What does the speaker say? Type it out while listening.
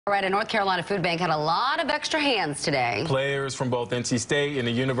All right, a North Carolina food bank had a lot of extra hands today. Players from both NC State and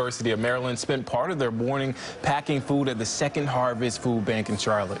the University of Maryland spent part of their morning packing food at the Second Harvest Food Bank in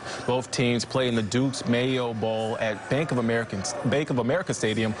Charlotte. Both teams play in the Duke's Mayo Bowl at Bank of America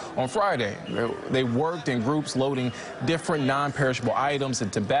Stadium on Friday. They worked in groups loading different non-perishable items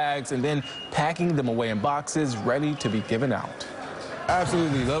into bags and then packing them away in boxes ready to be given out.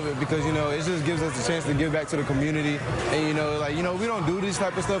 Absolutely love it because, it just gives us a chance to give back to the community. And, we don't do this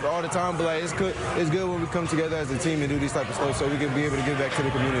type of stuff all the time, but, it's good when we come together as a team and do these type of stuff so we can be able to give back to the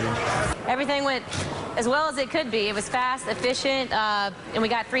community. Everything went as well as it could be. It was fast, efficient, and we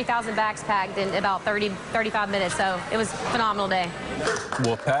got 3,000 bags packed in about 35 minutes, so it was a phenomenal day.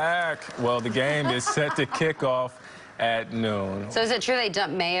 Well, the game is set to kick off at noon. So is it true they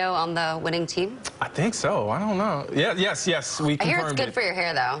dumped mayo on the winning team? I think so. I don't know. Yes, we confirmed it. I hear it's good for your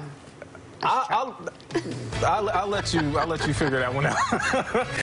hair, though. I'll let you figure that one out.